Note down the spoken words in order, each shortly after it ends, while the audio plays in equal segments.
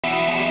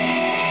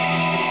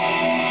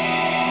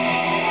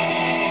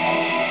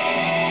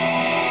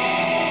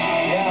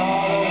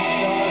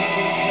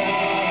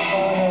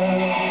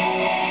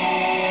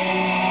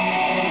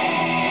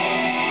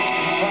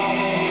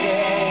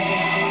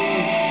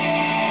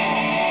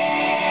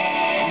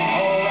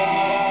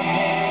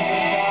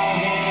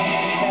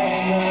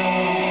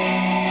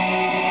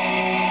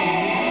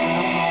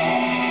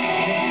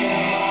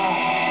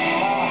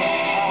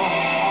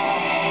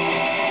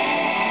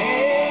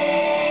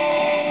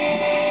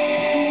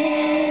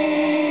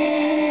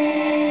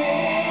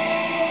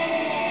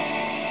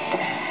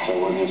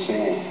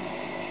singing.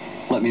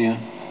 Let me in.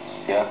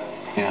 Yeah?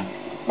 Yeah.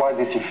 Why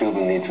did you feel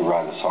the need to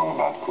write a song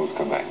about Kurt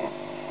Cobain?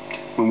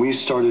 When we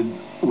started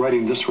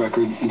writing this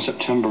record in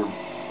September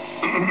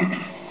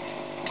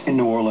in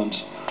New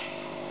Orleans,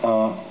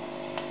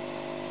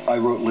 I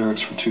wrote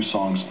lyrics for 2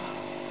 songs.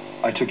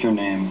 I Took Your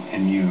Name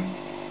and You.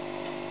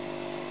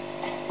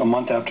 A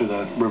month after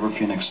that, River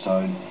Phoenix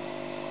died.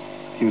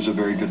 He was a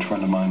very good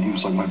friend of mine. He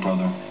was like my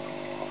brother.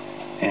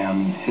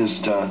 And his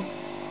death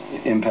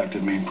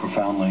impacted me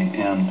profoundly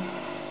and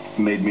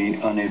made me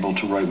unable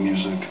to write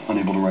music,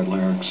 unable to write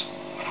lyrics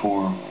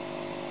for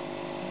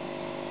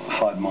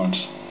 5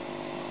 months.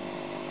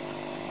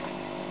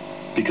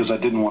 Because I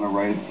didn't want to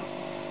write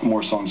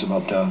more songs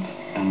about death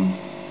and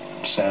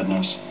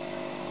sadness.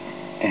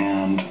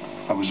 And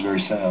I was very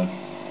sad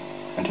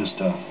at his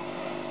death.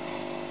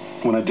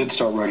 When I did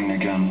start writing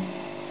again,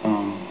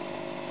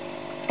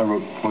 I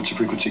wrote What's the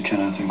Frequency,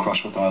 Kenneth, and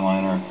Crush with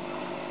Eyeliner,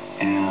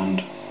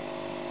 and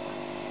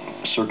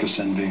Circus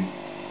Envy.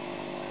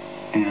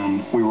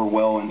 And we were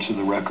well into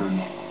the record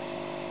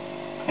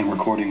and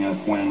recording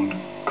it when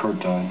Kurt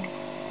died.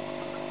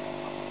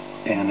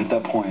 And at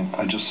that point,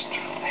 I just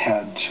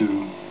had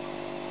to,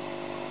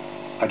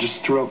 I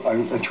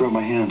threw up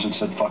my hands and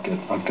said, fuck it,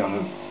 I've got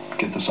to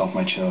get this off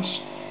my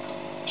chest.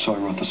 So I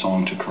wrote the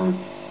song to Kurt,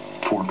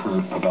 for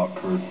Kurt, about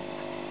Kurt.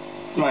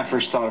 My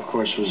first thought, of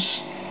course,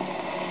 was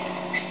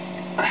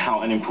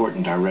how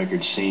unimportant our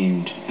record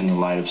seemed in the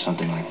light of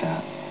something like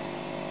that.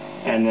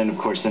 And then, of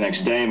course, the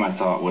next day my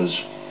thought was,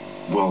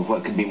 well,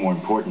 what could be more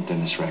important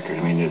than this record?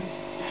 I mean,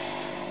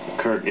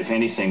 Kurt, if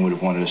anything, would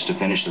have wanted us to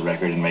finish the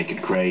record and make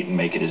it great and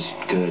make it as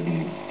good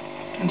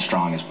and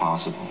strong as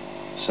possible.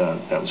 So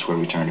that was where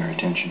we turned our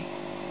attention.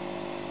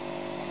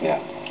 Yeah.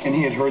 And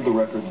he had heard the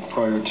record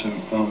prior to,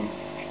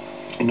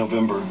 in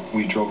November,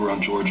 we drove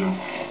around Georgia,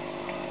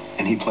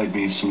 and he played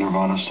me some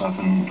Nirvana stuff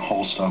and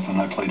Hole stuff, and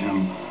I played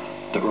him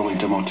the early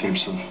demo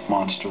tapes of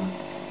Monster.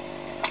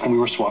 And we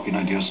were swapping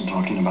ideas and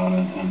talking about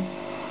it. And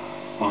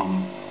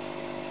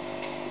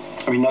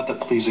I mean, not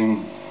that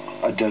pleasing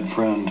a dead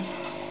friend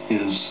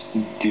is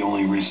the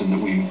only reason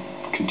that we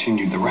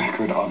continued the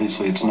record.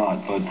 Obviously it's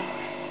not, but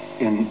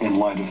in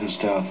light of his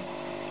death,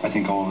 I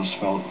think all of us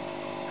felt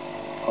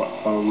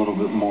a little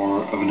bit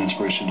more of an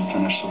inspiration to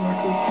finish the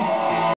record.